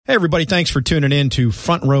Hey, everybody. Thanks for tuning in to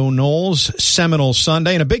Front Row Noles Seminole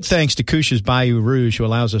Sunday. And a big thanks to Couch's Bayou Rouge, who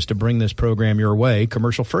allows us to bring this program your way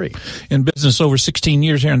commercial-free. In business over 16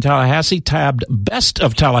 years here in Tallahassee, tabbed Best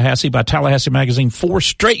of Tallahassee by Tallahassee Magazine 4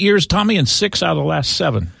 straight years, Tommy, and 6 out of the last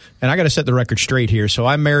 7. And I got to set the record straight here. So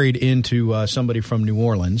I married into somebody from New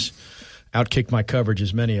Orleans. Outkicked my coverage,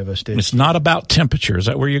 as many of us did. It's not about temperature. Is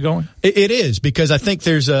that where you're going? It is, because I think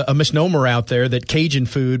there's a misnomer out there that Cajun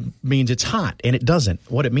food means it's hot, and it doesn't.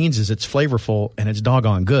 What it means is it's flavorful and it's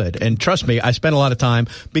doggone good. And trust me, I spent a lot of time,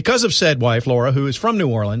 because of said wife, Laura, who is from New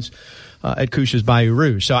Orleans, at Couch's Bayou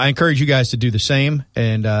Rouge. So I encourage you guys to do the same,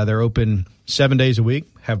 and they're open 7 days a week.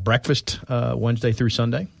 Have breakfast Wednesday through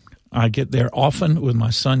Sunday. I get there often with my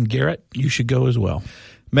son, Garrett. You should go as well.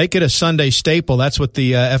 Make it a Sunday staple. That's what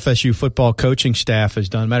the FSU football coaching staff has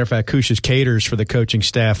done. Matter of fact, Couch's caters for the coaching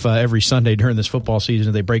staff every Sunday during this football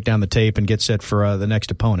season. They break down the tape and get set for the next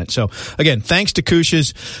opponent. So, again, thanks to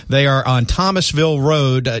Couch's. They are on Thomasville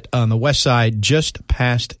Road on the west side, just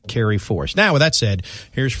past Cary Forest. Now, with that said,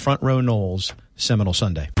 here's Front Row Noles Seminole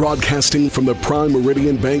Sunday. Broadcasting from the Prime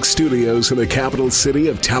Meridian Bank Studios in the capital city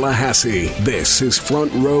of Tallahassee, this is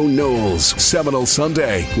Front Row Noles Seminole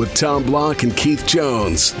Sunday with Tom Block and Keith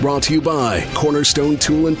Jones. Brought to you by Cornerstone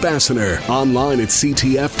Tool and Fastener. Online at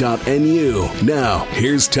ctf.nu. Now,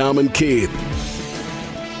 here's Tom and Keith.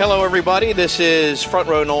 Hello, everybody. This is Front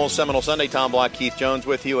Row Noles Seminole Sunday. Tom Block, Keith Jones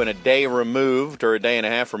with you. And a day removed, or a day and a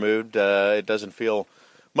half removed, it doesn't feel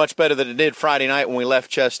much better than it did Friday night when we left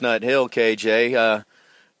Chestnut Hill, KJ.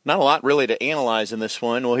 Not a lot really to analyze in this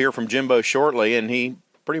one. We'll hear from Jimbo shortly, and he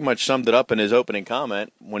pretty much summed it up in his opening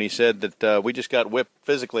comment when he said that we just got whipped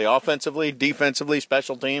physically, offensively, defensively,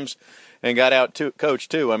 special teams, and got out coached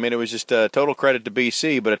too. I mean, it was just a total credit to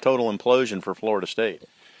BC, but a total implosion for Florida State.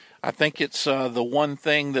 I think it's the one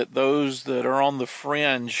thing that those that are on the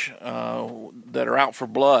fringe, that are out for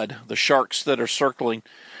blood, the sharks that are circling,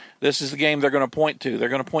 this is the game they're going to point to. They're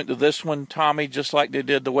going to point to this one, Tommy, just like they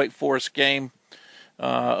did the Wake Forest game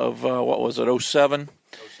of, what was it, 07?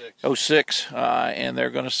 06. And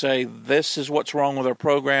they're going to say, this is what's wrong with our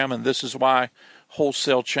program, and this is why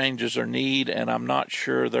wholesale changes are needed, and I'm not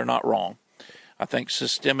sure they're not wrong. I think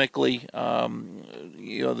systemically,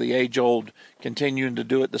 the age-old continuing to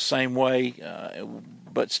do it the same way,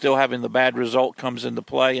 but still having the bad result comes into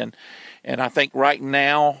play. And I think right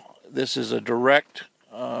now this is a direct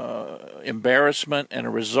embarrassment and a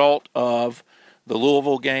result of the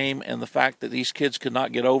Louisville game and the fact that these kids could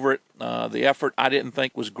not get over it. The effort I didn't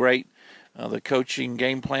think was great. The coaching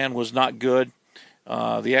game plan was not good.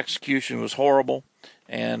 The execution was horrible,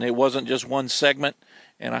 and it wasn't just one segment.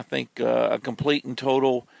 And I think a complete and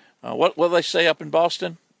total, what do they say up in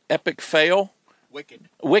Boston? Epic fail?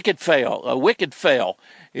 Wicked fail. A wicked fail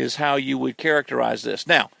is how you would characterize this.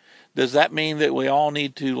 Now, does that mean that we all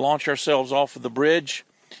need to launch ourselves off of the bridge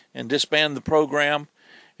and disband the program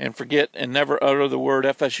and forget and never utter the word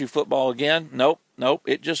FSU football again? Nope.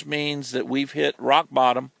 It just means that we've hit rock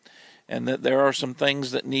bottom and that there are some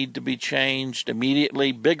things that need to be changed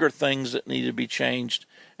immediately, bigger things that need to be changed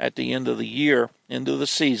at the end of the year, into the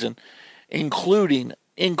season, including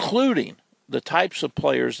the types of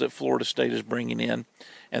players that Florida State is bringing in,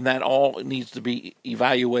 and that all needs to be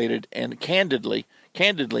evaluated and candidly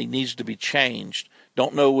needs to be changed.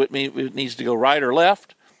 Don't know if it needs to go right or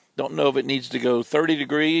left. Don't know if it needs to go 30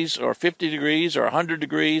 degrees or 50 degrees or 100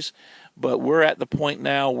 degrees, but we're at the point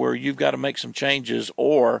now where you've got to make some changes,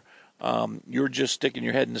 or you're just sticking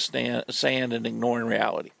your head in the sand and ignoring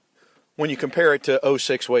reality. When you compare it to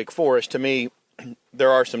 06 Wake Forest, to me,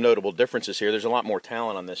 there are some notable differences here. There's a lot more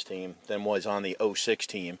talent on this team than was on the 06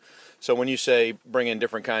 team. So when you say bring in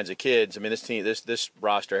different kinds of kids, I mean, this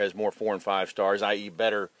roster has more 4 and 5 stars, i.e.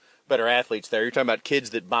 better athletes there. You're talking about kids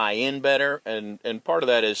that buy in better, and part of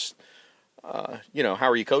that is, how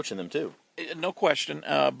are you coaching them too? No question.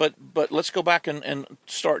 But let's go back and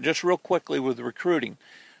start just real quickly with recruiting.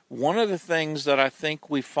 One of the things that I think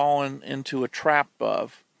we've fallen into a trap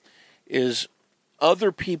of is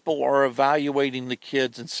other people are evaluating the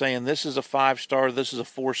kids and saying this is a 5-star, this is a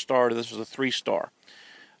 4-star, this is a 3-star.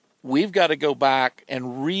 We've got to go back and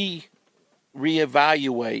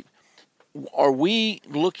reevaluate. Are we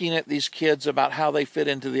looking at these kids about how they fit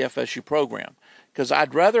into the FSU program? Because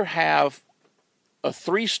I'd rather have a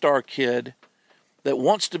 3-star kid that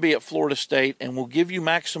wants to be at Florida State and will give you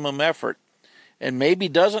maximum effort and maybe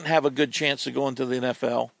doesn't have a good chance of going to the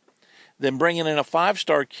NFL than bringing in a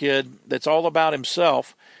 5-star kid that's all about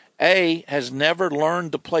himself, A, has never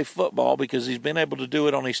learned to play football because he's been able to do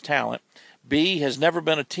it on his talent, B, has never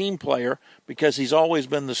been a team player because he's always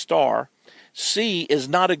been the star. C, is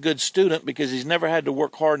not a good student because he's never had to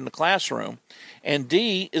work hard in the classroom. And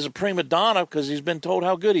D, is a prima donna because he's been told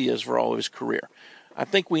how good he is for all of his career. I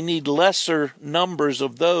think we need lesser numbers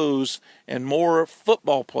of those and more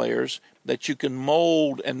football players that you can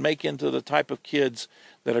mold and make into the type of kids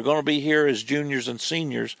that are going to be here as juniors and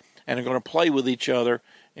seniors and are going to play with each other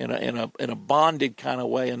in a bonded kind of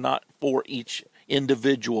way and not for each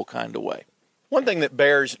individual kind of way. One thing that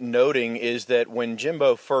bears noting is that when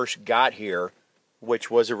Jimbo first got here, which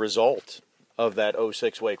was a result of that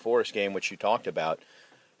 06 Wake Forest game, which you talked about,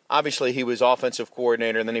 obviously he was offensive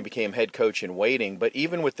coordinator and then he became head coach in waiting. But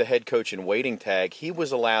even with the head coach in waiting tag, he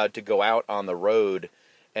was allowed to go out on the road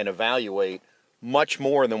and evaluate much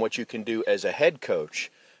more than what you can do as a head coach.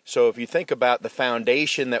 So if you think about the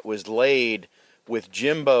foundation that was laid with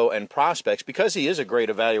Jimbo and prospects, because he is a great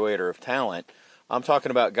evaluator of talent, I'm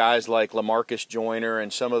talking about guys like LaMarcus Joyner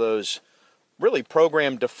and some of those really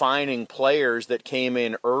program-defining players that came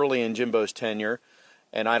in early in Jimbo's tenure.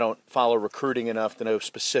 And I don't follow recruiting enough to know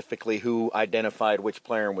specifically who identified which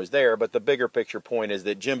player was there. But the bigger picture point is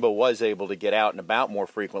that Jimbo was able to get out and about more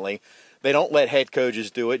frequently. They don't let head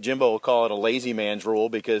coaches do it. Jimbo will call it a lazy man's rule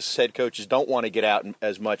because head coaches don't want to get out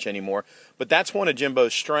as much anymore. But that's one of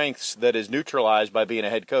Jimbo's strengths that is neutralized by being a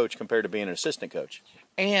head coach compared to being an assistant coach.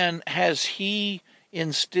 And has he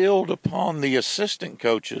instilled upon the assistant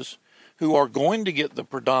coaches, who are going to get the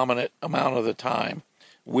predominant amount of the time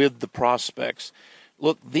with the prospects,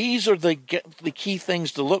 look, these are the key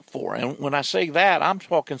things to look for. And when I say that, I'm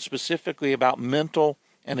talking specifically about mental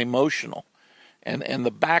and emotional and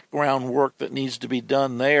the background work that needs to be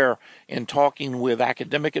done there in talking with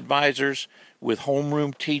academic advisors, with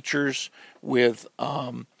homeroom teachers, with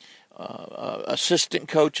assistant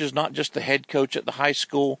coaches, not just the head coach at the high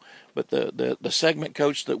school, but the segment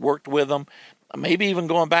coach that worked with them. Maybe even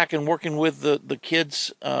going back and working with the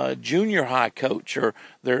kids' junior high coach or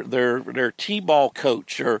their T-ball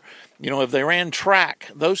coach, or if they ran track,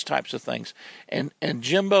 those types of things. And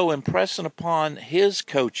Jimbo impressing upon his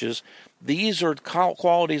coaches, these are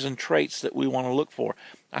qualities and traits that we want to look for.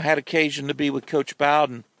 I had occasion to be with Coach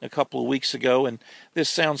Bowden a couple of weeks ago, and this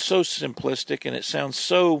sounds so simplistic and it sounds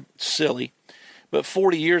so silly, but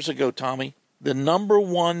 40 years ago, Tommy, the number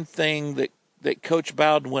one thing that Coach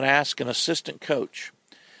Bowden would ask an assistant coach,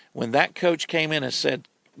 when that coach came in and said,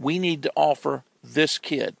 we need to offer this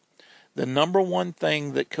kid, the number one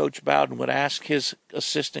thing that Coach Bowden would ask his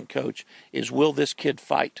assistant coach is, will this kid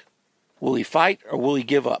fight? Will he fight or will he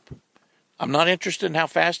give up? I'm not interested in how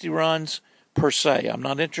fast he runs, per se. I'm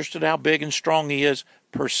not interested in how big and strong he is,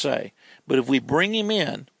 per se. But if we bring him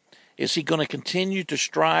in, is he going to continue to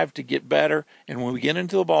strive to get better? And when we get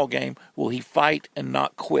into the ball game, will he fight and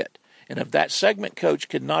not quit? And if that segment coach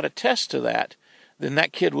could not attest to that, then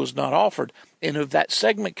that kid was not offered. And if that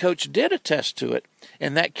segment coach did attest to it,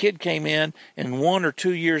 and that kid came in and 1 or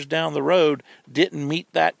 2 years down the road didn't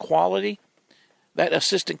meet that quality, that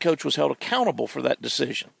assistant coach was held accountable for that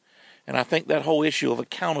decision. And I think that whole issue of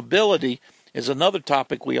accountability is another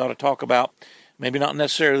topic we ought to talk about, maybe not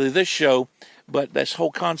necessarily this show, but this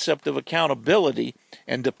whole concept of accountability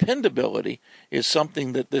and dependability is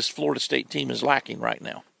something that this Florida State team is lacking right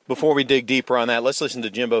now. Before we dig deeper on that, let's listen to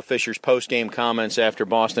Jimbo Fisher's post-game comments after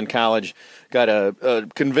Boston College got a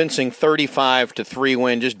convincing 35-3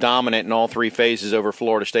 win, just dominant in all three phases over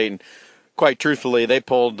Florida State. And quite truthfully, they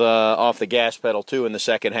pulled off the gas pedal, too, in the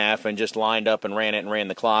second half and just lined up and ran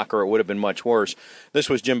the clock, or it would have been much worse. This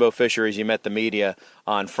was Jimbo Fisher as he met the media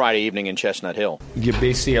on Friday evening in Chestnut Hill. Give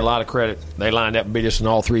BC a lot of credit. They lined up and beat us in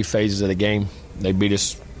all three phases of the game. They beat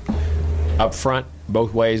us up front,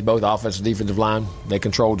 both ways, both offensive and defensive line. They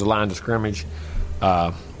controlled the line of scrimmage.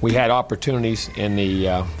 We had opportunities in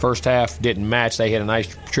the first half, didn't match. They had a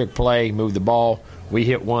nice trick play, moved the ball. We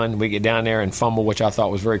hit one. We get down there and fumble, which I thought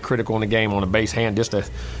was very critical in the game on a base hand, just a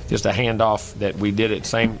handoff that we did it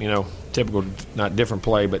same, typical, not different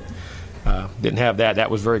play, but didn't have that.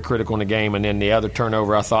 That was very critical in the game. And then the other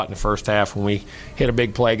turnover, I thought in the first half when we hit a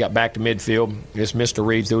big play, got back to midfield, just missed a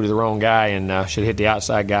read, threw to the wrong guy, and should have hit the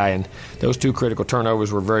outside guy. And those two critical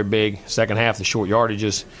turnovers were very big. Second half, the short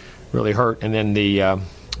yardages really hurt. And then they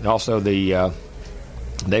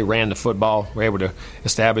ran the football, were able to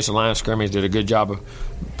establish the line of scrimmage, did a good job of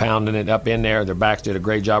pounding it up in there. Their backs did a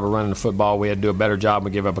great job of running the football. We had to do a better job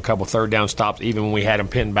and give up a couple third down stops. Even when we had them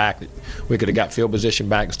pinned back, we could have got field position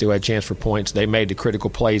back and still had a chance for points. They made the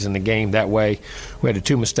critical plays in the game that way. We had the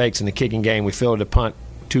two mistakes in the kicking game. We fielded a punt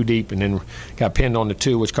too deep and then got pinned on the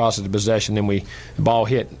two, which cost us the possession. Then the ball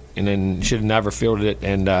hit and then should have never fielded it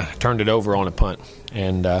and turned it over on a punt.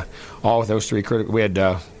 And all of those three critical, we had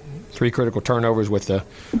 3 critical turnovers with the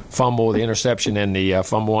fumble, the interception, and the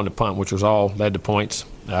fumble on the punt, which was all led to points.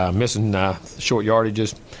 Missing short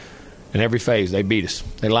yardages in every phase. They beat us.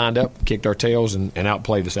 They lined up, kicked our tails, and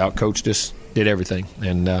outplayed us, outcoached us, did everything.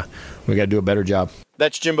 And we got to do a better job.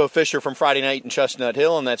 That's Jimbo Fisher from Friday night in Chestnut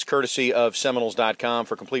Hill, and that's courtesy of Seminoles.com.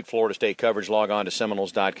 For complete Florida State coverage, log on to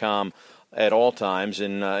Seminoles.com at all times,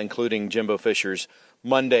 and including Jimbo Fisher's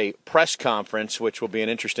Monday press conference, which will be an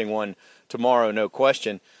interesting one tomorrow, no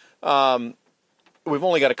question. We've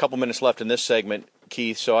only got a couple minutes left in this segment,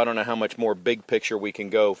 Keith, so I don't know how much more big picture we can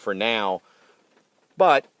go for now.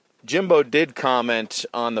 But Jimbo did comment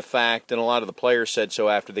on the fact, and a lot of the players said so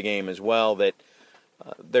after the game as well, that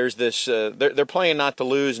there's this they're playing not to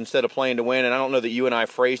lose instead of playing to win. And I don't know that you and I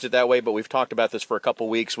phrased it that way, but we've talked about this for a couple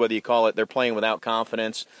weeks, whether you call it they're playing without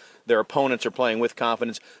confidence, their opponents are playing with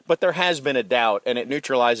confidence. But there has been a doubt, and it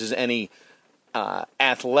neutralizes any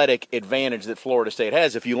athletic advantage that Florida State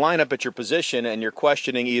has. If you line up at your position and you're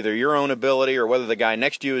questioning either your own ability or whether the guy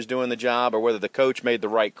next to you is doing the job or whether the coach made the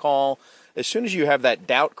right call, as soon as you have that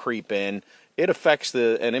doubt creep in, it affects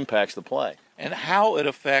and impacts the play. And how it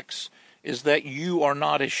affects is that you are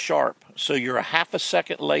not as sharp. So you're a half a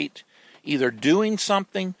second late, either doing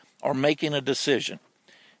something or making a decision.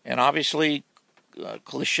 And obviously,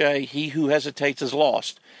 cliche, he who hesitates is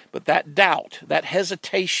lost. But that doubt, that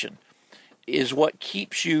hesitation, is what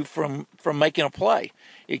keeps you from making a play.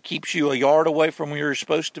 It keeps you a yard away from where you're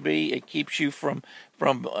supposed to be. It keeps you from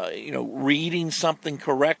reading something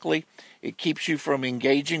correctly. It keeps you from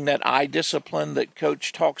engaging that eye discipline that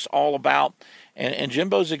Coach talks all about. And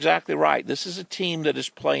Jimbo's exactly right. This is a team that is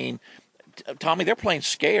playing, Tommy, they're playing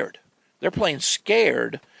scared. They're playing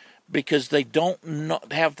scared because they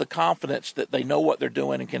don't have the confidence that they know what they're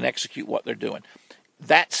doing and can execute what they're doing.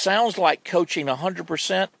 That sounds like coaching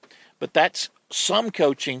 100%, but that's some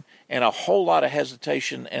coaching and a whole lot of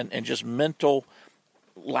hesitation and just mental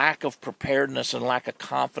lack of preparedness and lack of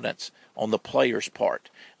confidence on the player's part.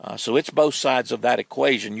 So it's both sides of that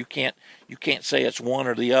equation. You can't say it's one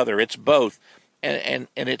or the other. It's both. And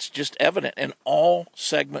it's just evident in all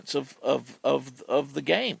segments of the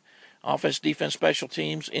game. Offense, defense, special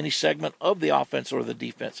teams, any segment of the offense or the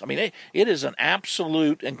defense. I mean, it is an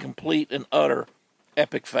absolute and complete and utter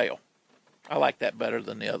epic fail. I like that better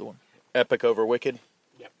than the other one. Epic over wicked?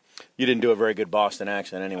 Yep. You didn't do a very good Boston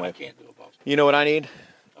accent anyway. I can't do a Boston. You know what I need?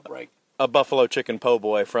 A break. A buffalo chicken po'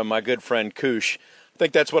 boy from my good friend Koosh. I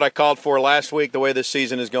think that's what I called for last week. The way this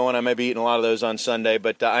season is going, I may be eating a lot of those on Sunday.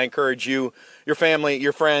 But I encourage you, your family,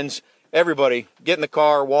 your friends, everybody, get in the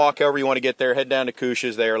car, walk, however you want to get there. Head down to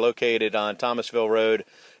Koosh's. They are located on Thomasville Road.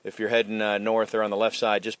 If you're heading north, they're on the left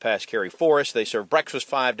side, just past Cary Forest. They serve breakfast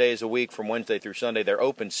 5 days a week from Wednesday through Sunday. They're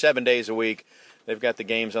open 7 days a week. They've got the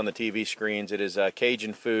games on the TV screens. It is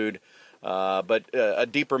Cajun food, but a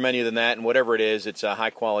deeper menu than that. And whatever it is, it's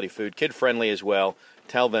high-quality food, kid-friendly as well.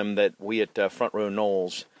 Tell them that we at Front Row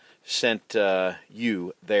Noles sent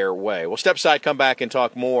you their way. We'll step aside, come back, and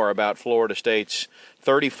talk more about Florida State's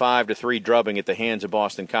 35-3 drubbing at the hands of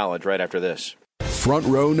Boston College right after this. Front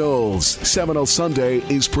Row Noles Seminole Sunday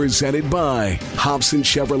is presented by Hobson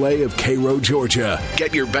Chevrolet of Cairo, Georgia.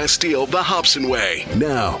 Get your best deal the Hobson way.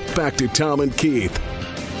 Now, back to Tom and Keith.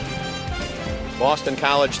 Boston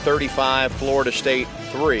College 35, Florida State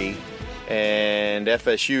 3, and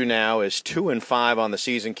FSU now is 2-5 on the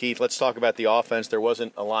season. Keith, let's talk about the offense. There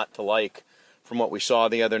wasn't a lot to like from what we saw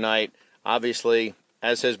the other night. Obviously,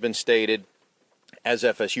 as has been stated, as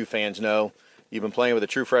FSU fans know, you've been playing with a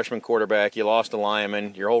true freshman quarterback. You lost a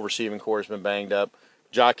lineman. Your whole receiving corps has been banged up.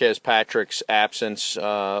 Jaquez Patrick's absence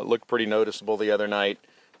looked pretty noticeable the other night.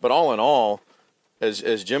 But all in all,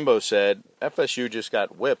 as Jimbo said, FSU just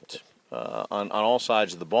got whipped on all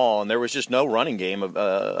sides of the ball, and there was just no running game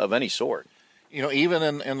of any sort. You know,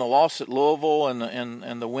 even in the loss at Louisville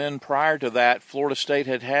and the win prior to that, Florida State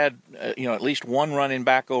had at least one running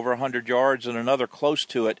back over 100 yards and another close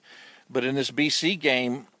to it. But in this BC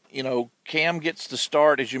game, Cam gets the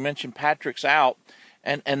start. As you mentioned, Patrick's out,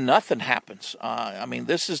 and nothing happens.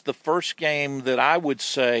 This is the first game that I would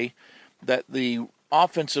say that the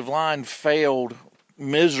offensive line failed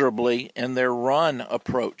miserably in their run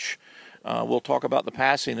approach. We'll talk about the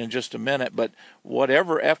passing in just a minute, but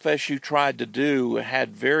whatever FSU tried to do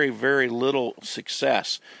had very, very little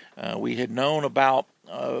success. We had known about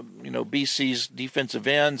BC's defensive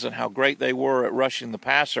ends and how great they were at rushing the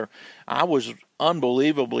passer. I was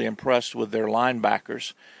unbelievably impressed with their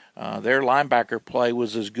linebackers. Their linebacker play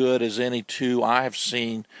was as good as any two I have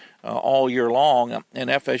seen all year long, and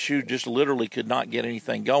FSU just literally could not get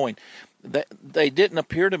anything going. they didn't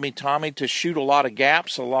appear to me, Tommy, to shoot a lot of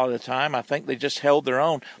gaps a lot of the time. I think they just held their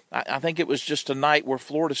own. I think it was just a night where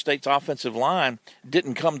Florida State's offensive line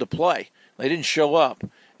didn't come to play. They didn't show up.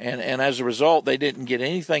 And as a result, they didn't get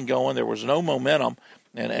anything going. There was no momentum.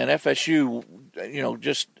 And FSU,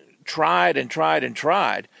 just tried and tried and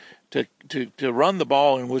tried to run the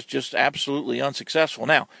ball and was just absolutely unsuccessful.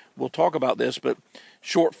 Now, we'll talk about this, but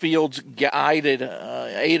short fields aided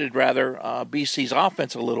BC's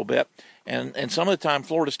offense a little bit. And some of the time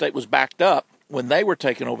Florida State was backed up when they were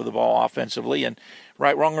taking over the ball offensively. And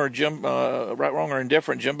right, wrong, or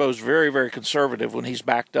indifferent, Jimbo's very, very conservative when he's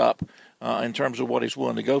backed up in terms of what he's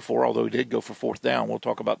willing to go for, although he did go for fourth down. We'll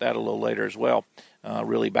talk about that a little later as well,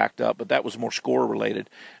 really backed up. But that was more score-related.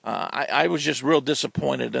 I was just real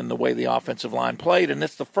disappointed in the way the offensive line played, and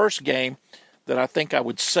it's the first game that I think I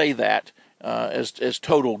would say that as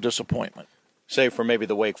total disappointment. Save for maybe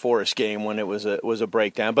the Wake Forest game when it was a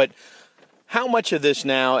breakdown. But how much of this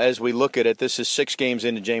now, as we look at it, this is 6 games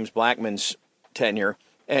into James Blackman's tenure,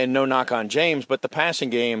 and no knock on James, but the passing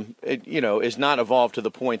game, is not evolved to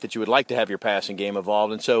the point that you would like to have your passing game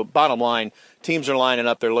evolved. And so, bottom line, teams are lining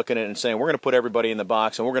up, they're looking at it and saying, we're going to put everybody in the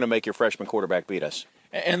box, and we're going to make your freshman quarterback beat us.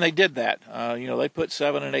 And they did that. They put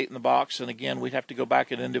 7 and 8 in the box, and again, we'd have to go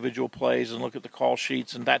back at individual plays and look at the call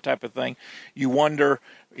sheets and that type of thing. You wonder,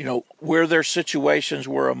 where there's situations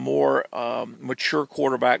where a more mature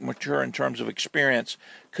quarterback, mature in terms of experience,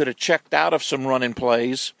 could have checked out of some running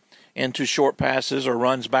plays into short passes or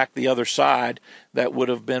runs back the other side that would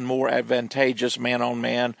have been more advantageous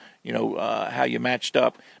man-on-man, how you matched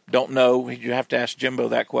up. Don't know. You have to ask Jimbo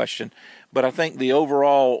that question. But I think the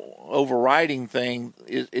overall overriding thing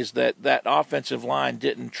is that offensive line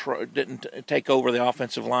didn't take over the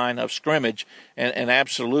offensive line of scrimmage and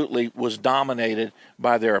absolutely was dominated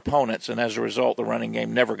by their opponents. And as a result, the running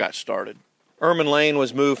game never got started. Erman Lane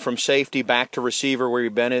was moved from safety back to receiver where he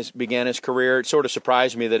began his career. It sort of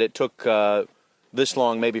surprised me that it took this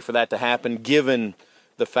long maybe for that to happen, given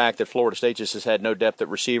the fact that Florida State just has had no depth at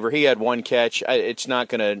receiver. He had one catch. It's not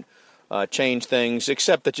going to change things,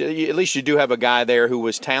 except that at least you do have a guy there who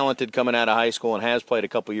was talented coming out of high school and has played a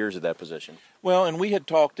couple years at that position. Well, and we had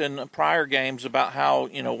talked in prior games about how,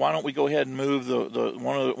 why don't we go ahead and move the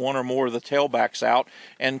one or more of the tailbacks out?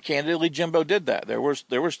 And candidly, Jimbo did that. There was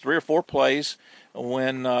 3 or 4 plays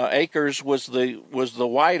when Akers was the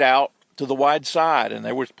wide out to the wide side, and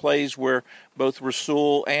there was plays where both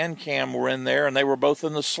Rasul and Cam were in there, and they were both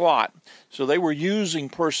in the slot. So they were using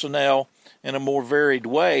personnel in a more varied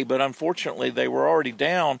way, but unfortunately they were already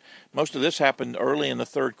down. Most of this happened early in the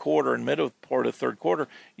third quarter and middle part of the third quarter.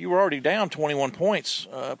 You were already down 21 points,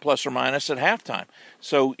 plus or minus, at halftime.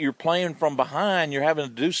 So you're playing from behind. You're having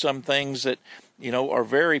to do some things that, are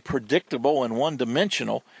very predictable and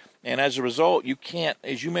one-dimensional. And as a result, you can't,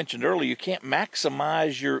 as you mentioned earlier, you can't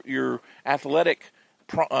maximize your athletic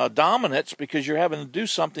dominance because you're having to do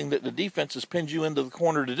something that the defense has pinned you into the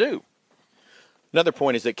corner to do. Another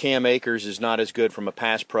point is that Cam Akers is not as good from a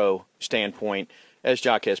pass pro standpoint as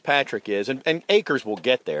Jaquez Patrick is, and Akers will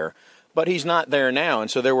get there, but he's not there now.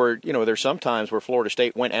 And so there's some times where Florida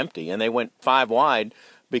State went empty and they went 5 wide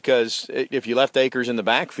because if you left Akers in the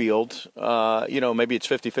backfield, maybe it's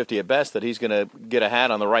 50-50 at best that he's going to get a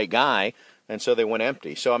hat on the right guy, and so they went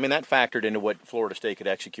empty. So, that factored into what Florida State could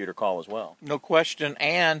execute or call as well. No question,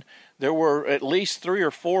 and there were at least 3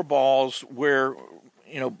 or 4 balls where,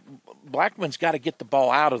 Blackman's got to get the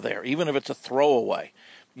ball out of there, even if it's a throwaway.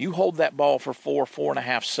 You hold that ball for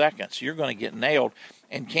 4.5 seconds, you're going to get nailed.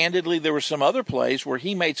 And candidly, there were some other plays where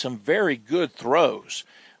he made some very good throws.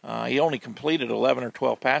 He only completed 11 or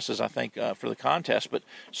 12 passes, I think, for the contest, but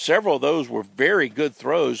several of those were very good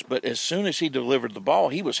throws. But as soon as he delivered the ball,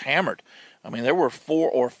 he was hammered. There were 4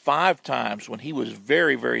 or 5 times when he was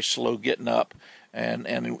very, very slow getting up,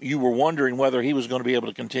 and you were wondering whether he was going to be able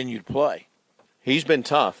to continue to play. He's been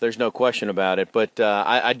tough. There's no question about it. But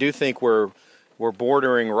I do think we're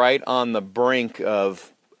bordering right on the brink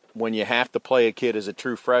of when you have to play a kid as a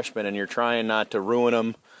true freshman and you're trying not to ruin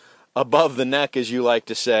him above the neck, as you like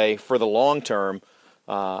to say, for the long term.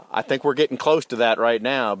 I think we're getting close to that right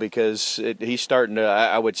now because he's starting to,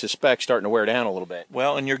 I would suspect, starting to wear down a little bit.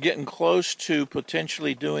 Well, and you're getting close to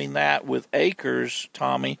potentially doing that with Akers,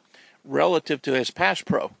 Tommy, relative to his pass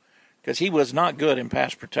pro, because he was not good in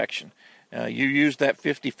pass protection. You used that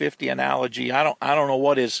 50-50 analogy. I don't know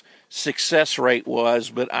what his success rate was,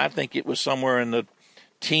 but I think it was somewhere in the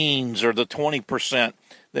teens or the 20%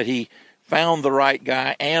 that he found the right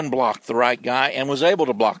guy and blocked the right guy and was able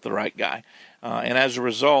to block the right guy. And as a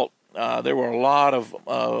result, there were a lot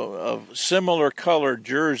of similar colored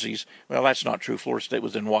jerseys. Well, that's not true. Florida State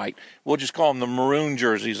was in white. We'll just call them the maroon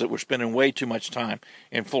jerseys that were spending way too much time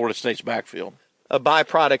in Florida State's backfield. A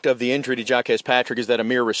byproduct of the injury to Jacques Patrick is that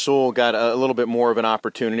Amir Rasul got a little bit more of an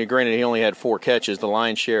opportunity. Granted, he only had 4 catches,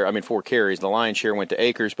 4 carries. The lion's share went to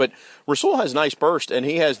Akers. But Rasul has nice burst, and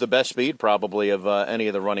he has the best speed probably of any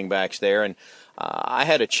of the running backs there. And I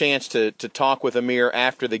had a chance to talk with Amir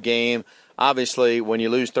after the game. Obviously, when you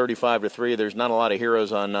lose 35-3, there's not a lot of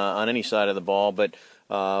heroes on any side of the ball, but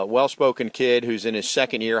well-spoken kid who's in his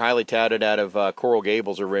second year, highly touted out of Coral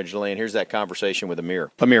Gables originally, and here's that conversation with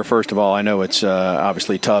Amir. Amir, first of all, I know it's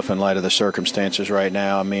obviously tough in light of the circumstances right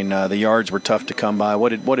now. I mean, the yards were tough to come by. What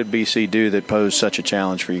did BC do that posed such a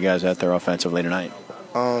challenge for you guys out there offensively tonight?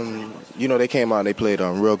 They came out and they played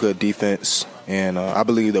real good defense, and I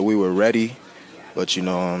believe that we were ready, but,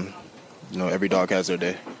 every dog has their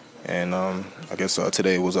day. And I guess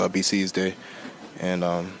today was BC's day. And,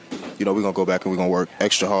 we're going to go back and we're going to work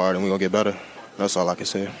extra hard and we're going to get better. That's all I can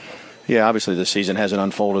say. Yeah, obviously the season hasn't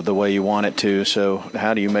unfolded the way you want it to. So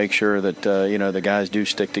how do you make sure that, the guys do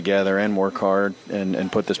stick together and work hard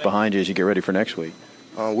and put this behind you as you get ready for next week?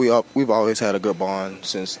 We've always had a good bond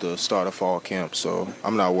since the start of fall camp. So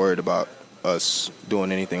I'm not worried about us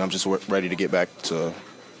doing anything. I'm just ready to get back to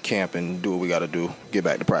camp and do what we got to do, get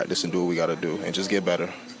back to practice and do what we got to do and just get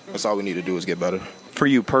better. That's all we need to do is get better. For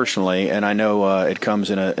you personally, and I know it comes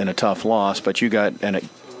in a tough loss, but it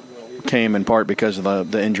came in part because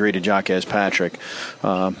of the injury to Jacques Patrick.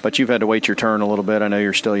 But you've had to wait your turn a little bit. I know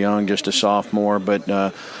you're still young, just a sophomore, but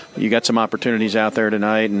you got some opportunities out there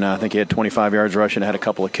tonight, and I think you had 25 yards rushing, had a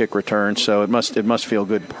couple of kick returns. So it must feel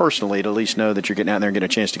good personally to at least know that you're getting out there and getting a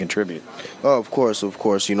chance to contribute. Oh, of course.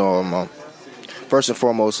 First and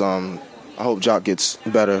foremost, I hope Jock gets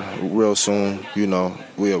better real soon. We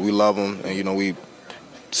love him, and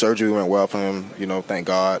surgery went well for him. Thank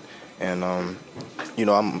God, and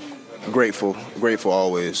I'm grateful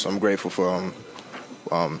always. I'm grateful for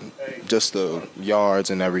just the yards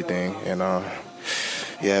and everything, and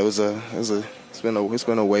it's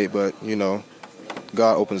been a wait, but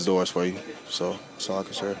God opens doors for you, so that's all I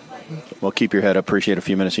can share. Well, keep your head up. Appreciate a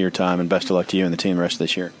few minutes of your time, and best of luck to you and the team the rest of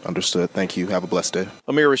this year. Understood. Thank you. Have a blessed day.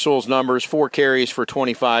 Amir Rasul's numbers, 4 carries for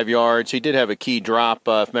 25 yards. He did have a key drop,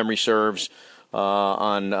 if memory serves,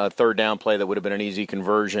 on a third down play that would have been an easy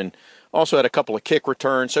conversion. Also had a couple of kick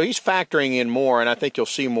returns, so he's factoring in more, and I think you'll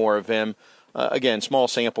see more of him. Again, small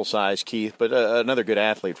sample size, Keith, but another good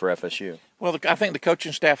athlete for FSU. Well, I think the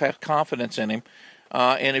coaching staff has confidence in him.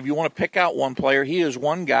 And if you want to pick out one player, he is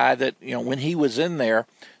one guy that, when he was in there,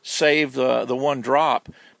 saved the one drop.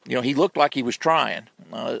 He looked like he was trying.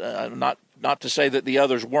 Not to say that the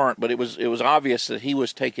others weren't, but it was obvious that he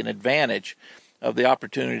was taking advantage of the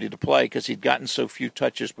opportunity to play because he'd gotten so few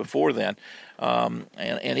touches before then.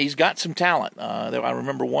 And he's got some talent. I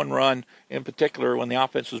remember one run in particular when the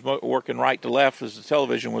offense was working right to left as the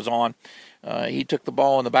television was on. He took the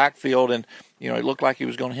ball in the backfield, and it looked like he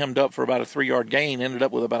was going to hemmed up for about a 3-yard gain, ended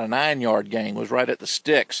up with about a 9-yard gain, was right at the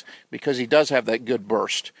sticks because he does have that good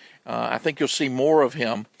burst. I think you'll see more of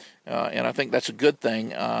him, and I think that's a good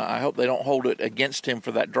thing. I hope they don't hold it against him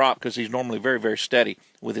for that drop because he's normally very, very steady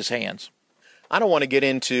with his hands. I don't want to get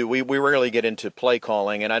into we rarely get into play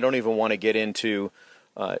calling, and I don't even want to get into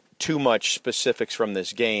too much specifics from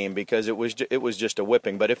this game because it was just a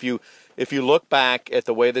whipping. But if you look back at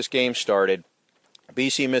the way this game started,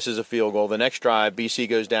 BC misses a field goal. The next drive, BC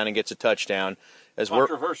goes down and gets a touchdown.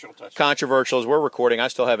 Controversial as we're recording. I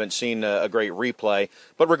still haven't seen a great replay.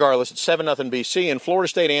 But regardless, it's 7-0 BC, and Florida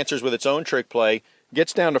State answers with its own trick play,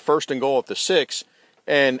 gets down to 1st and goal at the 6,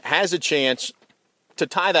 and has a chance to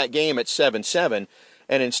tie that game at 7-7.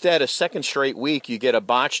 And instead, a second straight week, you get a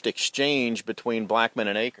botched exchange between Blackman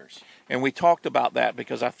and Akers. And we talked about that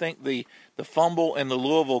because I think the fumble in the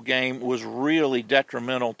Louisville game was really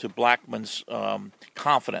detrimental to Blackman's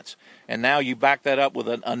confidence. And now you back that up with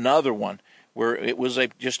another one where it was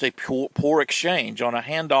just a poor exchange on a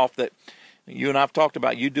handoff that you and I have talked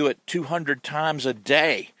about. You do it 200 times a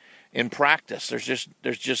day in practice.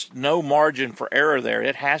 There's just no margin for error there.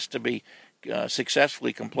 It has to be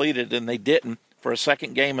successfully completed, and they didn't for a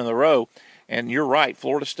second game in a row. And you're right,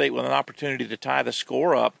 Florida State with an opportunity to tie the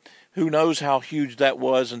score up. Who knows how huge that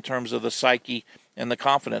was in terms of the psyche and the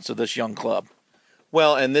confidence of this young club.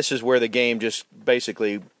 Well, and this is where the game just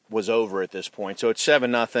basically was over at this point. So it's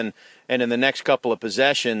 7-0, and in the next couple of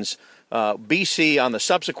possessions, BC on the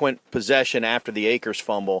subsequent possession after the Akers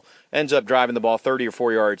fumble ends up driving the ball 30 or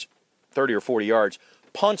 40 yards,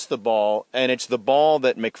 punts the ball, and it's the ball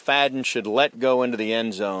that McFadden should let go into the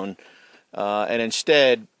end zone, and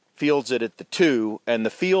instead fields it at the 2, and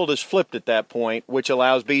the field is flipped at that point, which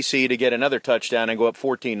allows BC to get another touchdown and go up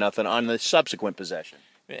 14-0 on the subsequent possession.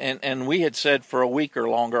 And we had said for a week or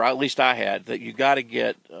longer, at least I had, that you got to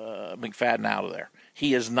get McFadden out of there.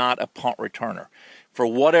 He is not a punt returner. For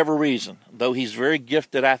whatever reason, though he's very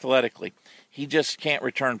gifted athletically, he just can't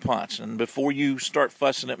return punts. And before you start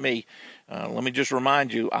fussing at me, let me just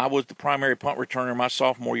remind you, I was the primary punt returner my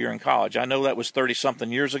sophomore year in college. I know that was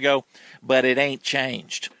 30-something years ago, but it ain't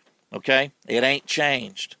changed, okay? It ain't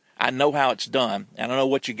changed. I know how it's done, and I know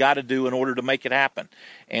what you got to do in order to make it happen.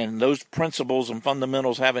 And those principles and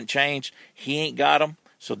fundamentals haven't changed. He ain't got them,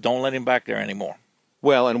 so don't let him back there anymore.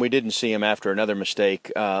 Well, and we didn't see him after another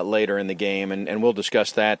mistake later in the game, and we'll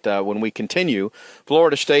discuss that when we continue.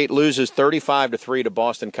 Florida State loses 35-3 to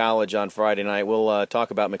Boston College on Friday night. We'll talk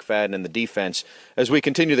about McFadden and the defense as we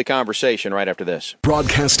continue the conversation right after this.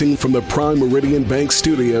 Broadcasting from the Prime Meridian Bank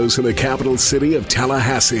Studios in the capital city of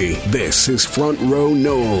Tallahassee, this is Front Row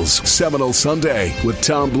Knowles, Seminole Sunday with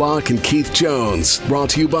Tom Block and Keith Jones. Brought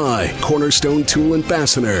to you by Cornerstone Tool and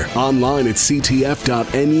Fastener, online at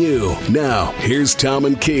ctf.nu. Now, here's Tom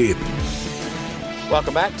and Keith.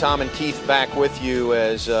 Welcome back. Tom and Keith back with you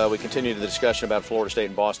as we continue the discussion about Florida State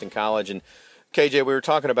and Boston College. And KJ, we were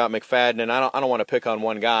talking about McFadden, and I don't want to pick on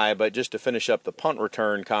one guy, but just to finish up the punt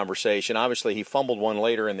return conversation, obviously he fumbled one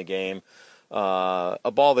later in the game,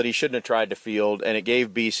 a ball that he shouldn't have tried to field, and it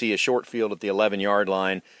gave BC a short field at the 11-yard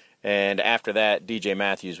line. And after that, DJ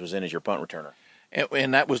Matthews was in as your punt returner.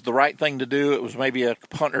 And that was the right thing to do. It was maybe a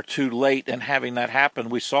punt or two late, and having that happen,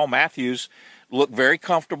 we saw Matthews looked very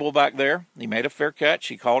comfortable back there. He made a fair catch.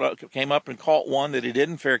 He came up and caught one that he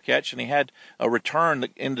didn't fair catch, and he had a return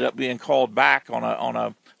that ended up being called back on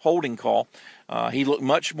a holding call. He looked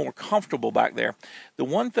much more comfortable back there. The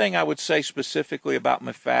one thing I would say specifically about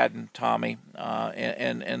McFadden, Tommy,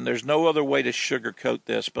 and there's no other way to sugarcoat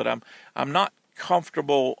this, but I'm not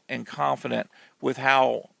comfortable and confident with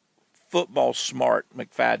how football smart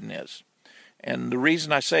McFadden is. And the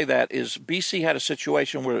reason I say that is BC had a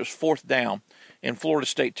situation where it was 4th down in Florida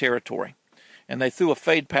State territory, and they threw a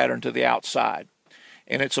fade pattern to the outside.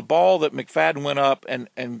 And it's a ball that McFadden went up and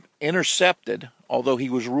intercepted, although he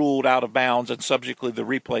was ruled out of bounds, and subsequently the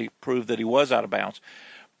replay proved that he was out of bounds.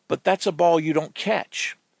 But that's a ball you don't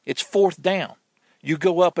catch. It's 4th down. You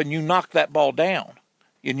go up and you knock that ball down,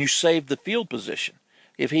 and you save the field position.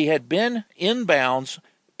 If he had been in bounds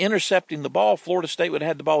intercepting the ball, Florida State would have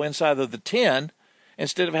had the ball inside of the 10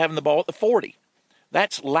 instead of having the ball at the 40.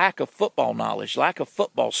 That's lack of football knowledge, lack of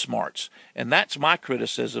football smarts, and that's my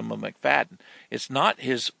criticism of McFadden. It's not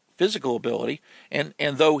his physical ability, and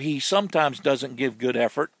though he sometimes doesn't give good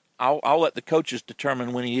effort, I'll let the coaches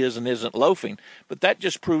determine when he is and isn't loafing, but that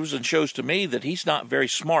just proves and shows to me that he's not very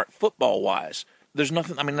smart football-wise. There's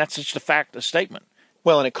nothing, that's just a statement.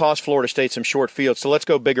 Well, and it cost Florida State some short fields. So let's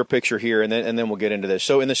go bigger picture here, and then we'll get into this.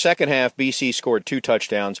 So in the second half, BC scored 2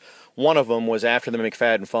 touchdowns. One of them was after the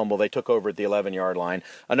McFadden fumble. They took over at the 11-yard line.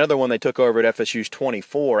 Another one they took over at FSU's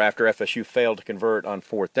 24 after FSU failed to convert on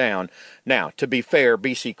 4th down. Now, to be fair,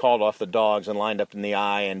 BC called off the dogs and lined up in the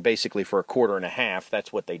eye, and basically for a quarter and a half,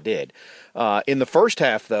 that's what they did. In the first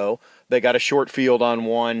half, though, they got a short field on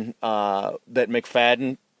one that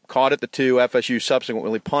McFadden caught at the 2. FSU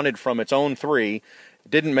subsequently punted from its own 3.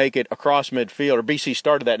 Didn't make it across midfield, or BC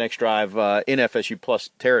started that next drive in FSU plus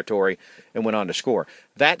territory and went on to score.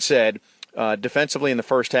 That said, defensively in the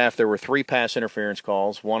first half, there were 3 pass interference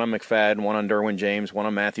calls, one on McFadden, one on Derwin James, one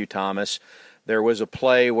on Matthew Thomas. There was a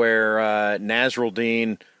play where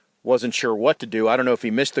Nasruldeen wasn't sure what to do. I don't know if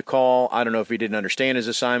he missed the call. I don't know if he didn't understand his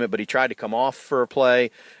assignment, but he tried to come off for a play,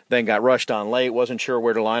 then got rushed on late, wasn't sure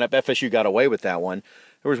where to line up. FSU got away with that one.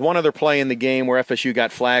 There was one other play in the game where FSU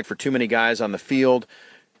got flagged for too many guys on the field.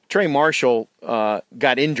 Trey Marshall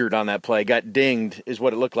got injured on that play, got dinged is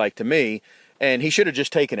what it looked like to me, and he should have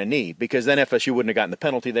just taken a knee because then FSU wouldn't have gotten the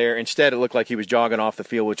penalty there. Instead, it looked like he was jogging off the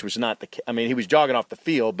field, which was not he was jogging off the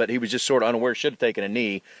field, but he was just sort of unaware, should have taken a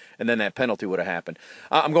knee, and then that penalty would have happened.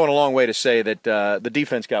 I'm going a long way to say that the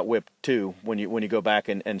defense got whipped too when you go back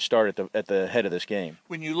and start at the head of this game.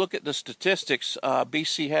 When you look at the statistics,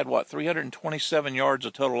 BC had 327 yards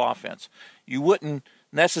of total offense. You wouldn't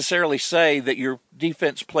necessarily say that your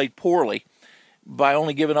defense played poorly by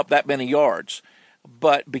only giving up that many yards.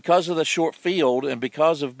 But because of the short field and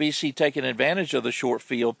because of BC taking advantage of the short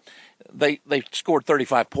field, they scored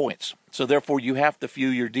 35 points. So therefore, you have to view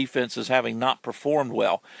your defense as having not performed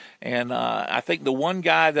well. And I think the one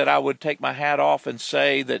guy that I would take my hat off and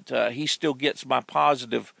say that he still gets my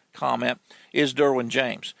positive comment is Derwin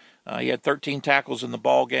James. He had 13 tackles in the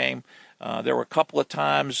ball game. There were a couple of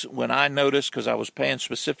times when I noticed, because I was paying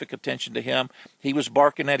specific attention to him, he was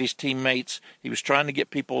barking at his teammates. He was trying to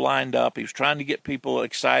get people lined up. He was trying to get people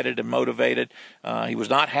excited and motivated. He was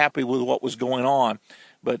not happy with what was going on.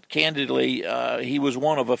 But candidly, he was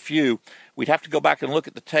one of a few. We'd have to go back and look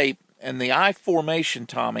at the tape. And the I formation,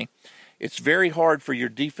 Tommy, it's very hard for your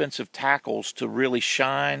defensive tackles to really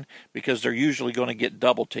shine because they're usually going to get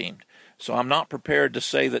double-teamed. So I'm not prepared to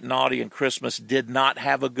say that Naughty and Christmas did not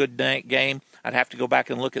have a good game. I'd have to go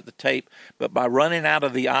back and look at the tape. But by running out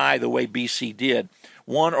of the I the way BC did,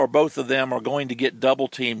 one or both of them are going to get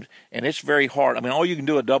double-teamed, and it's very hard. I mean, all you can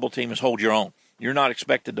do a double-team is hold your own. You're not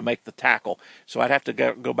expected to make the tackle. So I'd have to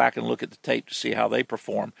go back and look at the tape to see how they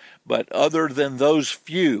perform. But other than those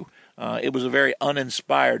few, it was a very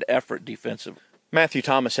uninspired effort defensively. Matthew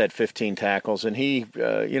Thomas had 15 tackles, and he,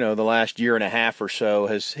 the last year and a half or so,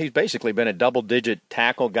 he's basically been a double-digit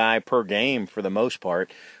tackle guy per game for the most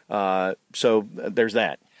part. So there's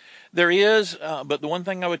that. There is, but the one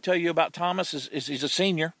thing I would tell you about Thomas is he's a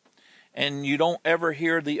senior, and you don't ever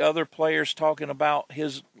hear the other players talking about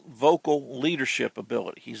his vocal leadership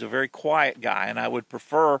ability. He's a very quiet guy, and I would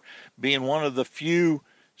prefer being one of the few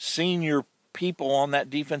senior people on that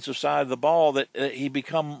defensive side of the ball that he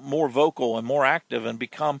become more vocal and more active and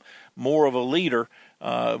become more of a leader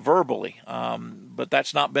verbally. But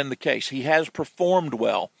that's not been the case. He has performed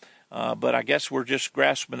well, but I guess we're just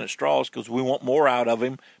grasping at straws because we want more out of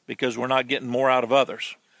him because we're not getting more out of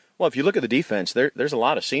others. Well, if you look at the defense, there's a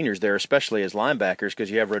lot of seniors there, especially as linebackers,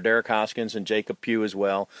 because you have Roderick Hoskins and Jacob Pugh as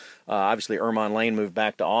well. Obviously, Ermon Lane moved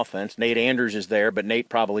back to offense. Nate Anders is there, but Nate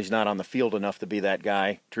probably is not on the field enough to be that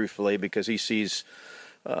guy, truthfully, because he sees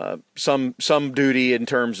some duty in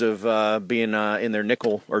terms of being in their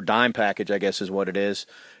nickel or dime package, I guess is what it is.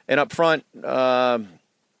 And up front, you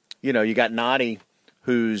got Naughty,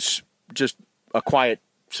 who's just a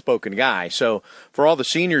quiet-spoken guy. So for all the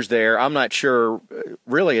seniors there, I'm not sure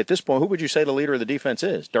really at this point, who would you say the leader of the defense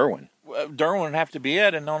is? Derwin. Derwin would have to be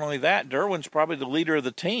it, and not only that, Derwin's probably the leader of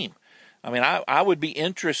the team. I mean, I would be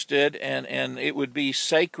interested, and it would be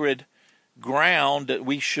sacred ground that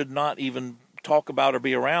we should not even talk about or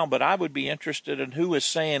be around, but I would be interested in who is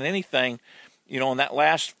saying anything, in that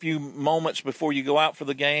last few moments before you go out for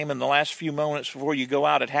the game and the last few moments before you go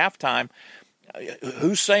out at halftime,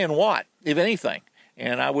 who's saying what, if anything.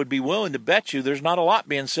 And I would be willing to bet you there's not a lot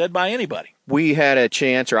being said by anybody. I had a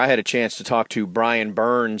chance to talk to Brian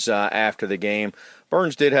Burns after the game.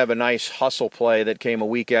 Burns did have a nice hustle play that came a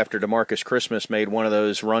week after DeMarcus Christmas made one of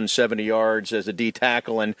those run 70 yards as a D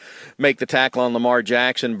tackle and make the tackle on Lamar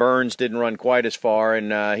Jackson. Burns didn't run quite as far,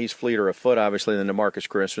 and he's fleeter of foot, obviously, than DeMarcus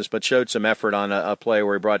Christmas, but showed some effort on a play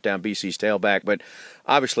where he brought down BC's tailback. But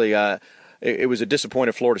obviously, it was a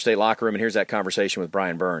disappointed Florida State locker room, and here's that conversation with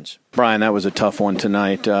Brian Burns. Brian, that was a tough one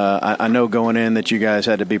tonight. I know going in that you guys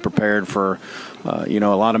had to be prepared for, a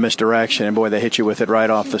lot of misdirection, and boy, they hit you with it right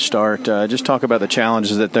off the start. Just talk about the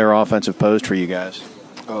challenges that their offensive posed for you guys.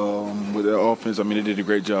 With their offense, they did a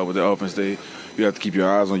great job with their offense. You have to keep your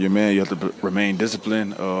eyes on your man. You have to remain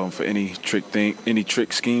disciplined for any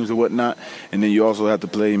trick schemes or whatnot, and then you also have to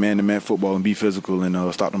play man-to-man football and be physical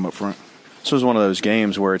and stop them up front. This was one of those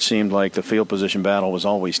games where it seemed like the field position battle was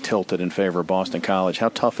always tilted in favor of Boston College. How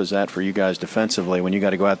tough is that for you guys defensively when you got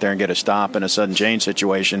to go out there and get a stop in a sudden change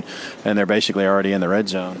situation and they're basically already in the red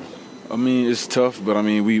zone? It's tough, but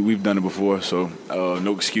we've done it before, so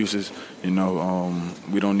no excuses. We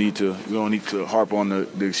don't need to harp on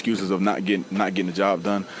the excuses of not getting the job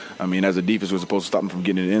done. As a defense, we're supposed to stop them from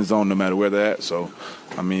getting in the end zone no matter where they're at. So,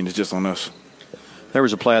 it's just on us. There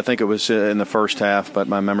was a play, I think it was in the first half, but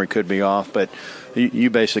my memory could be off. But you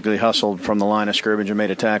basically hustled from the line of scrimmage and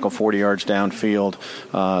made a tackle 40 yards downfield.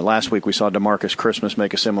 Last week we saw DeMarcus Christmas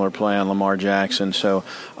make a similar play on Lamar Jackson. So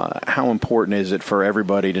how important is it for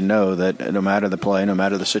everybody to know that no matter the play, no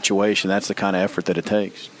matter the situation, that's the kind of effort that it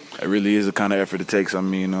takes? It really is the kind of effort it takes. That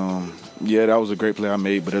was a great play I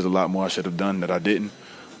made, but there's a lot more I should have done that I didn't.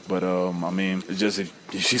 But, it's just if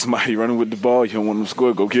you see somebody running with the ball, you don't want them to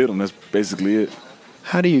score, go get them. That's basically it.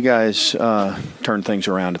 How do you guys turn things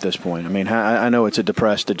around at this point? I know it's a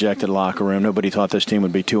depressed, dejected locker room. Nobody thought this team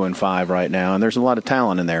would be 2-5 right now, and there's a lot of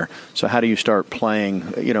talent in there. So how do you start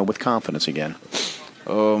playing, with confidence again?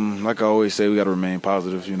 Like I always say, we got to remain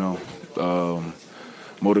positive,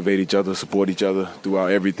 motivate each other, support each other throughout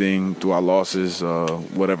everything, through our losses,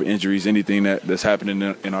 whatever injuries, anything that's happening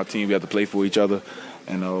in our team. We have to play for each other,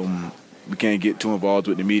 and we can't get too involved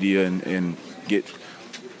with the media and get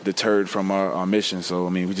deterred from our mission. So,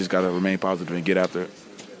 we just got to remain positive and get after it.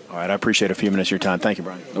 All right, I appreciate a few minutes of your time. Thank you,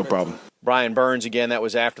 Brian. No problem. Brian Burns, again, that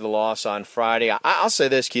was after the loss on Friday. I'll say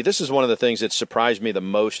this, Keith. This is one of the things that surprised me the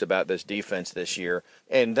most about this defense this year,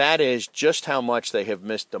 and that is just how much they have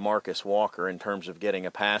missed DeMarcus Walker in terms of getting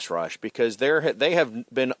a pass rush, because they have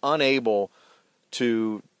been unable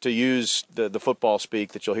to use the football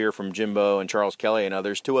speak that you'll hear from Jimbo and Charles Kelly and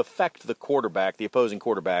others to affect the quarterback, the opposing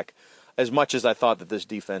quarterback, as much as I thought that this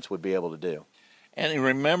defense would be able to do. And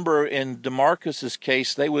remember, in DeMarcus's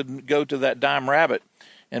case, they would go to that dime rabbit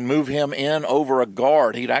and move him in over a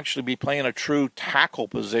guard. He'd actually be playing a true tackle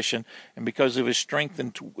position, and because of his strength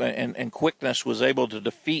and quickness was able to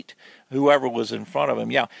defeat whoever was in front of him.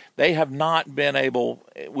 Yeah, they have not been able,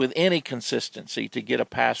 with any consistency, to get a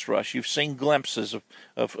pass rush. You've seen glimpses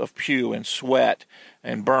of Pugh and Sweat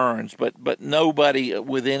and Burns, but nobody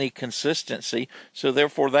with any consistency. So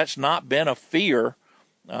therefore, that's not been a fear.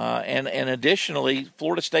 And additionally,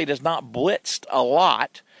 Florida State has not blitzed a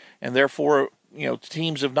lot, and therefore,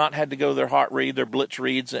 teams have not had to go their hot read, their blitz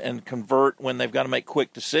reads, and convert when they've got to make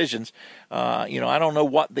quick decisions. I don't know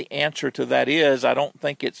what the answer to that is. I don't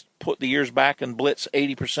think it's put the ears back and blitz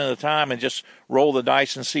 80% of the time and just roll the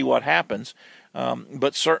dice and see what happens.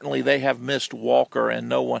 But certainly they have missed Walker, and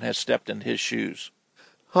no one has stepped in his shoes.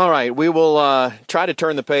 All right, we will try to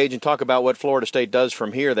turn the page and talk about what Florida State does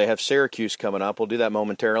from here. They have Syracuse coming up. We'll do that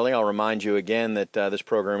momentarily. I'll remind you again that this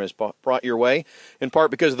program is brought your way in part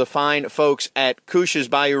because of the fine folks at Couche's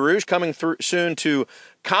Bayou Rouge, coming through soon to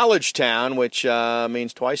College Town, which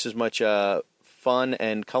means twice as much fun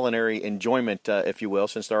and culinary enjoyment, if you will,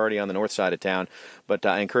 since they're already on the north side of town. But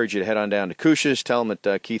I encourage you to head on down to Couche's. Tell them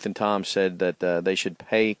that Keith and Tom said that they should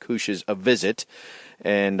pay Couche's a visit.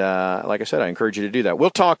 And like I said, I encourage you to do that. We'll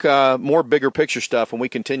talk more bigger picture stuff when we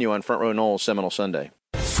continue on Front Row Noles Seminole Sunday.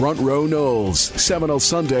 Front Row Noles Seminole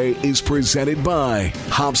Sunday is presented by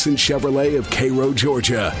Hobson Chevrolet of Cairo,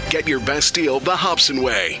 Georgia. Get your best deal the Hobson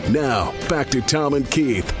way. Now, back to Tom and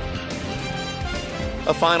Keith.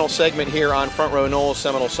 A final segment here on Front Row Noles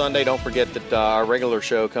Seminole Sunday. Don't forget that our regular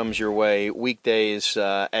show comes your way weekdays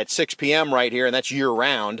at 6 p.m. right here, and that's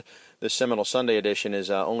year-round. This Seminole Sunday edition is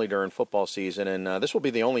only during football season, and this will be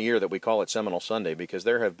the only year that we call it Seminole Sunday because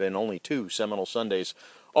there have been only 2 Seminole Sundays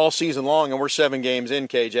all season long, and we're 7 games in,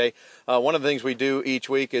 KJ. One of the things we do each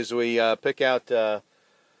week is we pick out,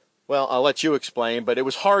 well, I'll let you explain, but it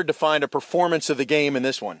was hard to find a performance of the game in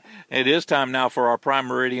this one. It is time now for our Prime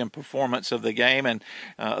Meridian performance of the game, and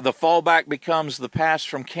the fallback becomes the pass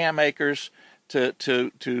from Cam Akers to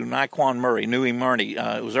Naquan Murray, Nui Murray.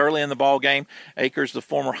 It was early in the ball game. Akers, the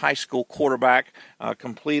former high school quarterback,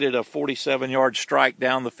 completed a 47-yard strike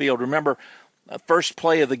down the field. Remember, first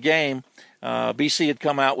play of the game, BC had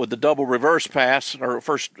come out with the double reverse pass, or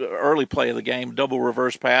first early play of the game, double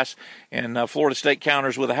reverse pass, and Florida State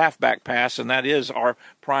counters with a halfback pass, and that is our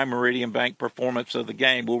Prime Meridian Bank performance of the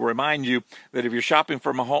game. We'll remind you that if you're shopping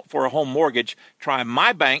for a home mortgage, try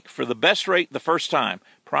my bank for the best rate the first time.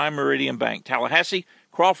 Prime Meridian Bank, Tallahassee,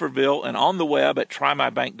 Crawfordville, and on the web at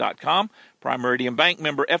trymybank.com. Prime Meridian Bank,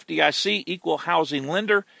 member FDIC, equal housing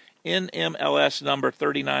lender, NMLS number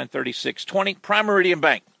 393620. Prime Meridian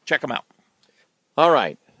Bank. Check them out. All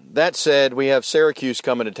right. That said, we have Syracuse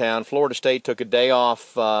coming to town. Florida State took a day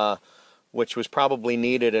off, which was probably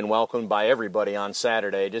needed and welcomed by everybody on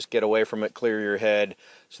Saturday. Just get away from it, clear your head.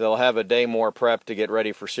 So they'll have a day more prep to get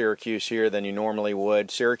ready for Syracuse here than you normally would.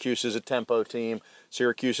 Syracuse is a tempo team.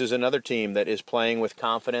 Syracuse is another team that is playing with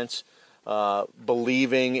confidence,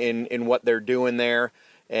 believing in what they're doing there.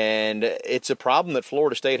 And it's a problem that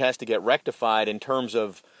Florida State has to get rectified in terms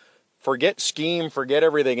of forget scheme, forget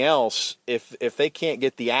everything else. If they can't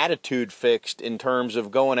get the attitude fixed in terms of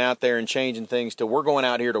going out there and changing things to we're going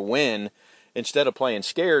out here to win instead of playing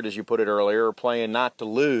scared, as you put it earlier, or playing not to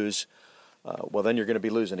lose, well, then you're going to be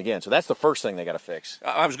losing again. So that's the first thing they got to fix.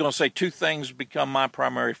 I was going to say 2 things become my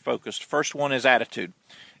primary focus. First one is attitude,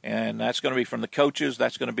 and that's going to be from the coaches.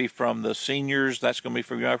 That's going to be from the seniors. That's going to be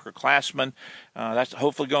from your upperclassmen. That's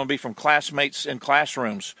hopefully going to be from classmates in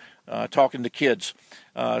classrooms, talking to kids,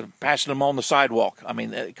 passing them on the sidewalk. I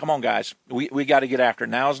mean, come on, guys. We got to get after it.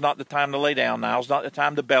 Now's not the time to lay down. Now's not the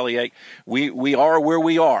time to bellyache. We are where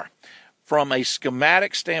we are. From a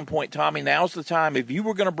schematic standpoint, Tommy, now's the time. If you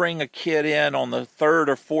were going to bring a kid in on the 3rd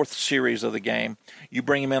or 4th series of the game, you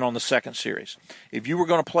bring him in on the 2nd series. If you were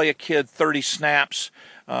going to play a kid 30 snaps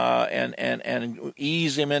and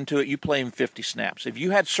ease him into it, you play him 50 snaps. If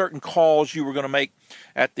you had certain calls you were going to make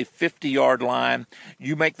at the 50-yard line,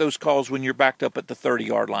 you make those calls when you're backed up at the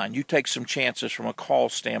 30-yard line. You take some chances from a call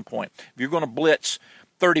standpoint. If you're going to blitz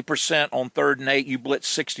 30% on 3rd and 8, you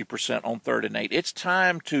blitz 60% on 3rd and 8. It's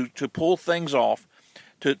time to pull things off,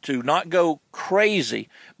 to not go crazy,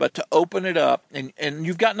 but to open it up. And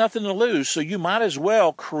you've got nothing to lose, so you might as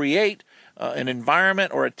well create an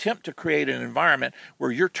environment or attempt to create an environment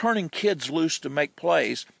where you're turning kids loose to make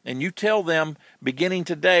plays. And you tell them beginning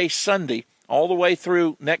today, Sunday, all the way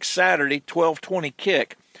through next Saturday, 12:20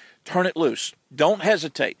 kick, turn it loose. Don't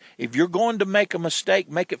hesitate. If you're going to make a mistake,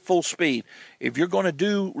 make it full speed. If you're going to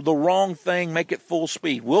do the wrong thing, make it full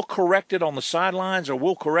speed. We'll correct it on the sidelines or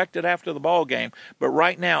we'll correct it after the ball game. But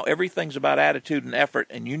right now, everything's about attitude and effort,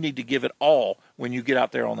 and you need to give it all when you get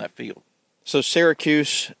out there on that field. So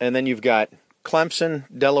Syracuse, and then you've got Clemson,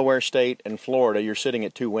 Delaware State, and Florida. You're sitting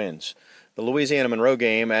at 2 wins. The Louisiana-Monroe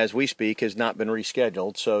game, as we speak, has not been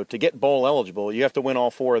rescheduled. So to get bowl eligible, you have to win all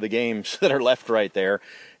 4 of the games that are left right there.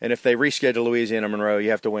 And if they reschedule Louisiana-Monroe, you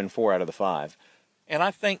have to win 4 out of the 5. And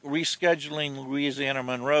I think rescheduling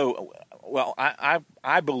Louisiana-Monroe, well,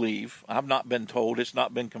 I believe, I've not been told, it's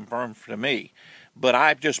not been confirmed to me, but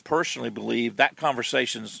I just personally believe that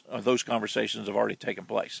those conversations have already taken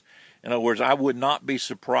place. In other words, I would not be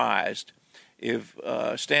surprised if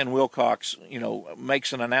Stan Wilcox,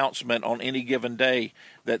 makes an announcement on any given day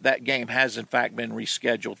that game has in fact been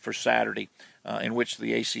rescheduled for Saturday, in which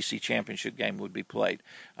the ACC championship game would be played.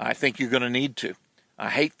 I think you're going to need to. I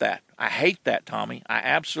hate that, Tommy. I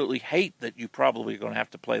absolutely hate that you probably are going to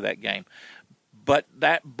have to play that game. But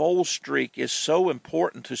that bowl streak is so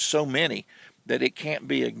important to so many that it can't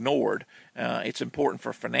be ignored. It's important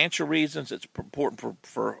for financial reasons. It's important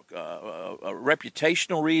for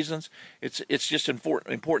reputational reasons. It's just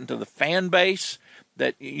important to the fan base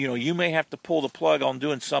that you may have to pull the plug on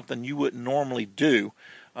doing something you wouldn't normally do.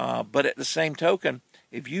 But at the same token,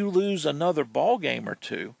 if you lose another ball game or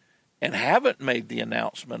two and haven't made the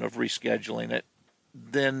announcement of rescheduling it,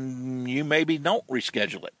 then you maybe don't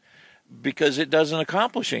reschedule it because it doesn't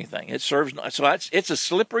accomplish anything. It serves so it's a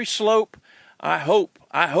slippery slope. I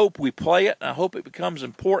hope we play it. I hope it becomes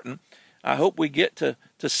important. I hope we get to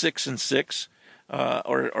 6-6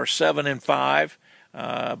 or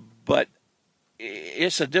 7-5. But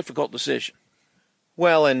it's a difficult decision.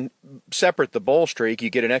 Well, and separate the bowl streak, you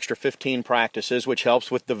get an extra 15 practices, which helps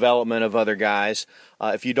with development of other guys.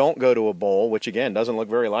 If you don't go to a bowl, which, again, doesn't look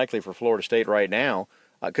very likely for Florida State right now,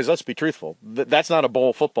 because let's be truthful, that's not a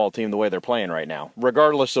bowl football team the way they're playing right now.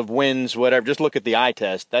 Regardless of wins, whatever, just look at the eye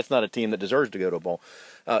test. That's not a team that deserves to go to a bowl.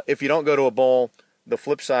 If you don't go to a bowl, the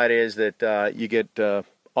flip side is that you get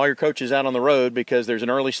all your coaches out on the road because there's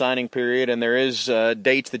an early signing period and there is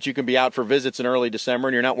dates that you can be out for visits in early December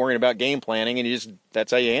and you're not worrying about game planning and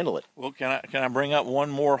that's how you handle it. Well, can I bring up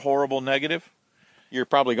one more horrible negative? You're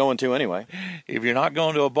probably going to anyway. If you're not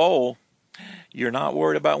going to a bowl, you're not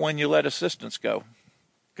worried about when you let assistants go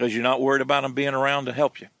because you're not worried about them being around to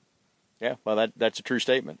help you. Yeah, well, that's a true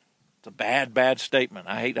statement. It's a bad statement.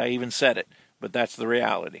 I hate I even said it, but that's the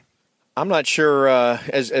reality. I'm not sure,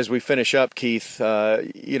 as we finish up, Keith,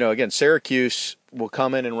 again, Syracuse will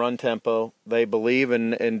come in and run tempo. They believe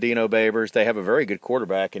in Dino Babers. They have a very good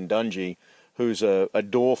quarterback in Dungy, who's a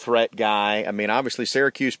dual-threat guy. I mean, obviously,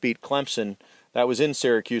 Syracuse beat Clemson. That was in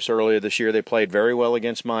Syracuse earlier this year. They played very well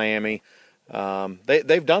against Miami.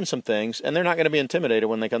 They've done some things, and they're not going to be intimidated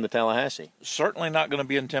when they come to Tallahassee. Certainly not going to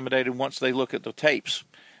be intimidated once they look at the tapes.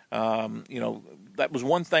 That was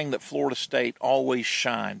one thing that Florida State always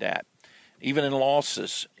shined at, even in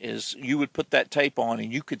losses, is you would put that tape on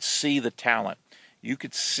and you could see the talent. You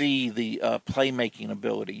could see the playmaking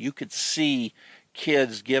ability. You could see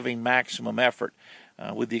kids giving maximum effort.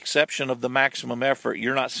 With the exception of the maximum effort,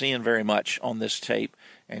 you're not seeing very much on this tape,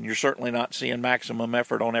 and you're certainly not seeing maximum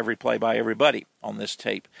effort on every play by everybody on this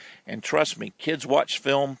tape. And trust me, kids watch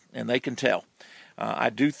film, and they can tell.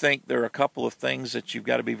 I do think there are a couple of things that you've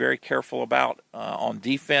got to be very careful about on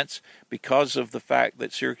defense because of the fact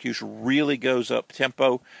that Syracuse really goes up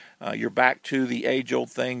tempo. You're back to the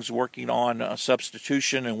age-old things, working on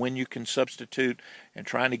substitution and when you can substitute and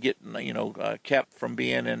trying to get kept from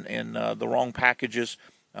being in the wrong packages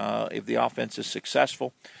if the offense is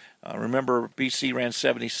successful. Remember, BC ran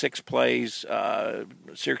 76 plays.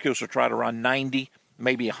 Syracuse will try to run 90,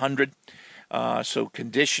 maybe 100. So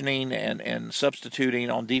conditioning and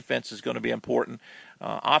substituting on defense is going to be important.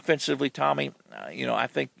 Offensively, Tommy, I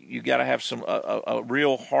think you got to have a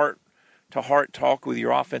real heart-to-heart talk with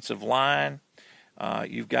your offensive line.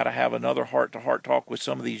 You've got to have another heart-to-heart talk with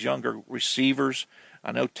some of these younger receivers.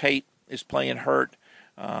 I know Tate is playing hurt.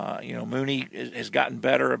 Mooney has gotten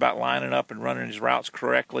better about lining up and running his routes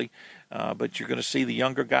correctly. But you're going to see the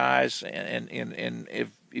younger guys, and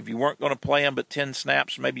if you weren't going to play them but 10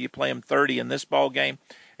 snaps, maybe you play them 30 in this ball game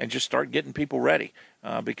and just start getting people ready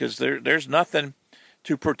because there's nothing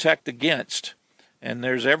to protect against and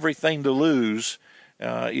there's everything to lose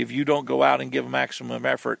if you don't go out and give maximum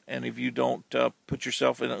effort, and if you don't put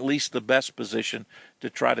yourself in at least the best position to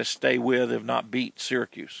try to stay with, if not beat,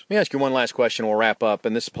 Syracuse. Let me ask you one last question. We'll wrap up,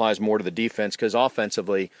 and this applies more to the defense because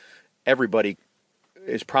offensively, everybody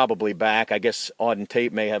is probably back. I guess Auden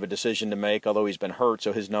Tate may have a decision to make, although he's been hurt,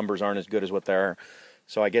 so his numbers aren't as good as what they are.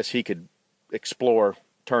 So I guess he could explore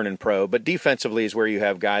turning pro. But defensively is where you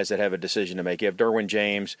have guys that have a decision to make. You have Derwin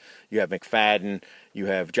James, you have McFadden, you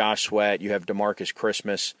have Josh Sweat, you have DeMarcus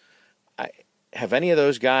Christmas. Have any of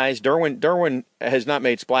those guys? Derwin has not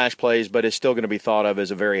made splash plays, but is still going to be thought of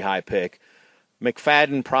as a very high pick.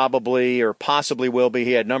 McFadden probably or possibly will be.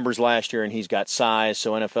 He had numbers last year, and he's got size,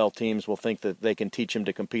 so NFL teams will think that they can teach him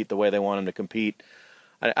to compete the way they want him to compete.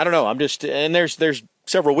 I don't know. And there's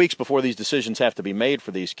several weeks before these decisions have to be made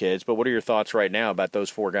for these kids, but what are your thoughts right now about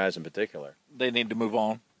those four guys in particular? They need to move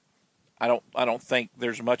on. I don't think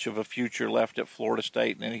there's much of a future left at Florida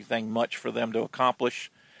State and anything much for them to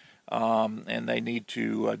accomplish, and they need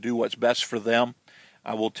to do what's best for them.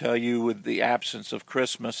 I will tell you, with the absence of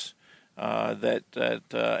Christmas, and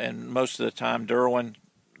most of the time Derwin,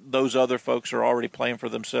 those other folks are already playing for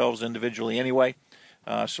themselves individually anyway.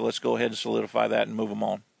 So let's go ahead and solidify that and move them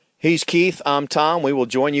on. He's Keith. I'm Tom. We will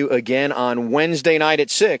join you again on Wednesday night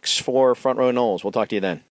at 6 for Front Row Noles. We'll talk to you then.